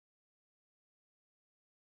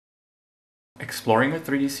Exploring a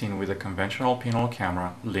 3D scene with a conventional pinhole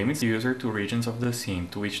camera limits the user to regions of the scene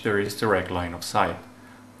to which there is direct line of sight.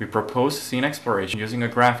 We propose scene exploration using a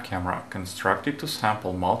graph camera constructed to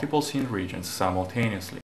sample multiple scene regions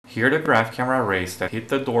simultaneously. Here the graph camera rays that hit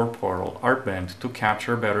the door portal are bent to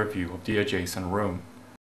capture a better view of the adjacent room.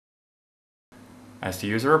 As the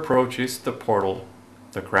user approaches the portal,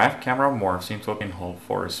 the graph camera morphs into a pinhole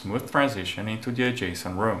for a smooth transition into the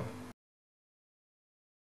adjacent room.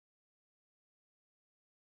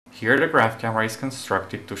 Here the graph camera is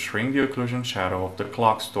constructed to shrink the occlusion shadow of the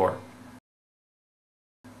clock store.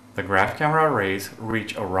 The graph camera rays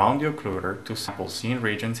reach around the occluder to sample scene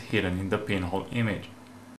regions hidden in the pinhole image.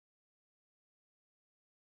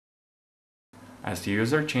 As the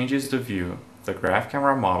user changes the view, the graph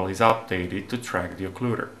camera model is updated to track the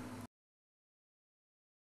occluder.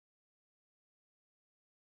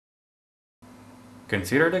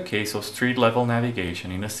 Consider the case of street-level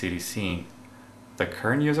navigation in a city scene. The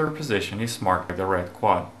current user position is marked by the red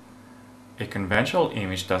quad. A conventional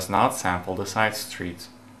image does not sample the side streets.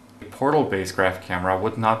 A portal-based graph camera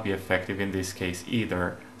would not be effective in this case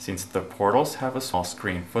either, since the portals have a small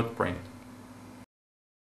screen footprint.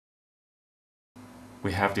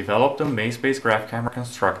 We have developed a maze-based graph camera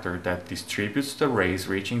constructor that distributes the rays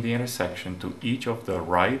reaching the intersection to each of the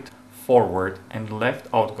right, forward, and left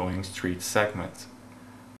outgoing street segments.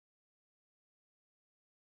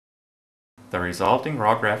 The resulting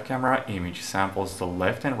raw graph camera image samples the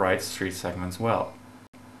left and right street segments well.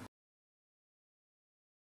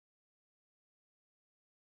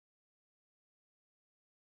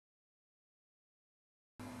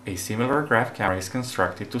 A similar graph camera is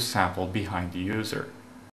constructed to sample behind the user.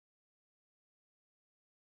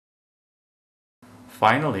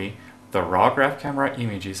 Finally, the raw graph camera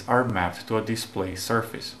images are mapped to a display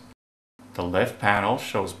surface. The left panel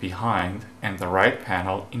shows behind and the right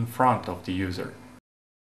panel in front of the user.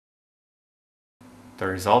 The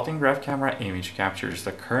resulting graph camera image captures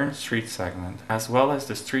the current street segment as well as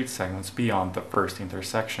the street segments beyond the first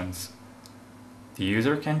intersections. The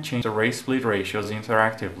user can change the ray split ratios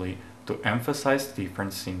interactively to emphasize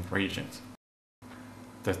different scene regions.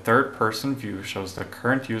 The third-person view shows the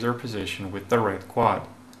current user position with the red quad.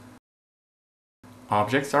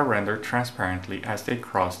 Objects are rendered transparently as they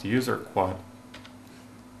cross the user quad.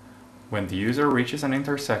 When the user reaches an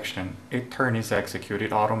intersection, a turn is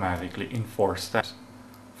executed automatically in 4 steps.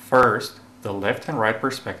 First, the left and right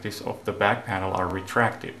perspectives of the back panel are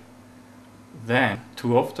retracted. Then,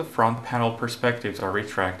 2 of the front panel perspectives are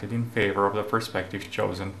retracted in favor of the perspective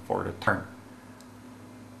chosen for the turn.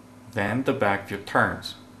 Then the back view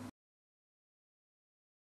turns.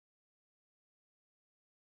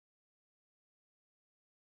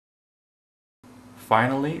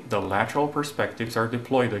 Finally, the lateral perspectives are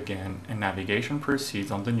deployed again and navigation proceeds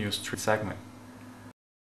on the new street segment.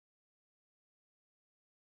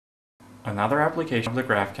 Another application of the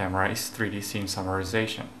graph camera is 3D scene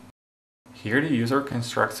summarization. Here the user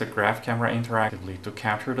constructs a graph camera interactively to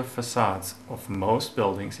capture the facades of most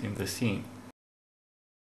buildings in the scene.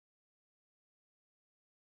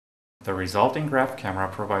 The resulting graph camera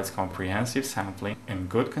provides comprehensive sampling and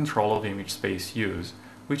good control of image space use,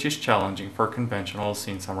 which is challenging for conventional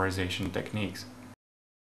scene summarization techniques.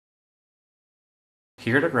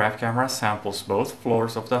 Here the graph camera samples both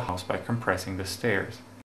floors of the house by compressing the stairs.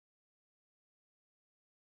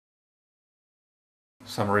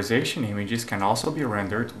 Summarization images can also be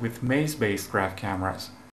rendered with maze-based graph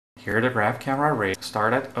cameras. Here the graph camera rays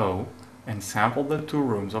start at O and sample the 2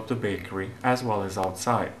 rooms of the bakery as well as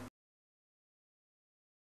outside.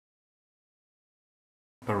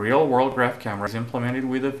 A real-world graph camera is implemented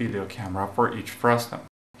with a video camera for each frustum.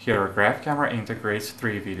 Here a graph camera integrates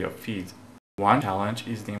 3 video feeds. One challenge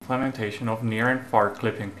is the implementation of near and far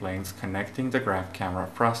clipping planes connecting the graph camera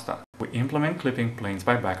frustum. We implement clipping planes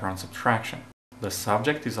by background subtraction. The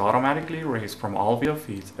subject is automatically erased from all video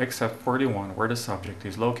feeds except for the one where the subject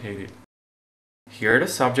is located. Here the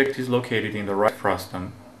subject is located in the right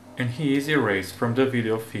frustum, and he is erased from the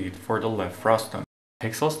video feed for the left frustum.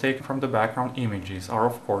 Pixels taken from the background images are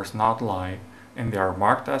of course not live, and they are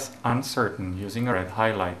marked as uncertain using a red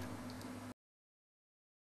highlight.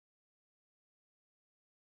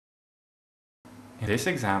 In this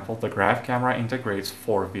example, the graph camera integrates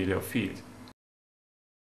 4 video feeds.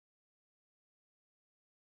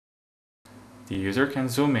 The user can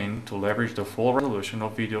zoom in to leverage the full resolution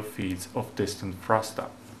of video feeds of distant frustum.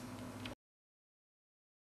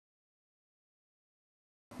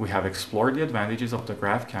 We have explored the advantages of the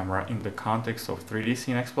graph camera in the context of 3D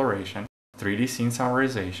scene exploration, 3D scene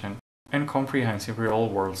summarization, and comprehensive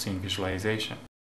real-world scene visualization.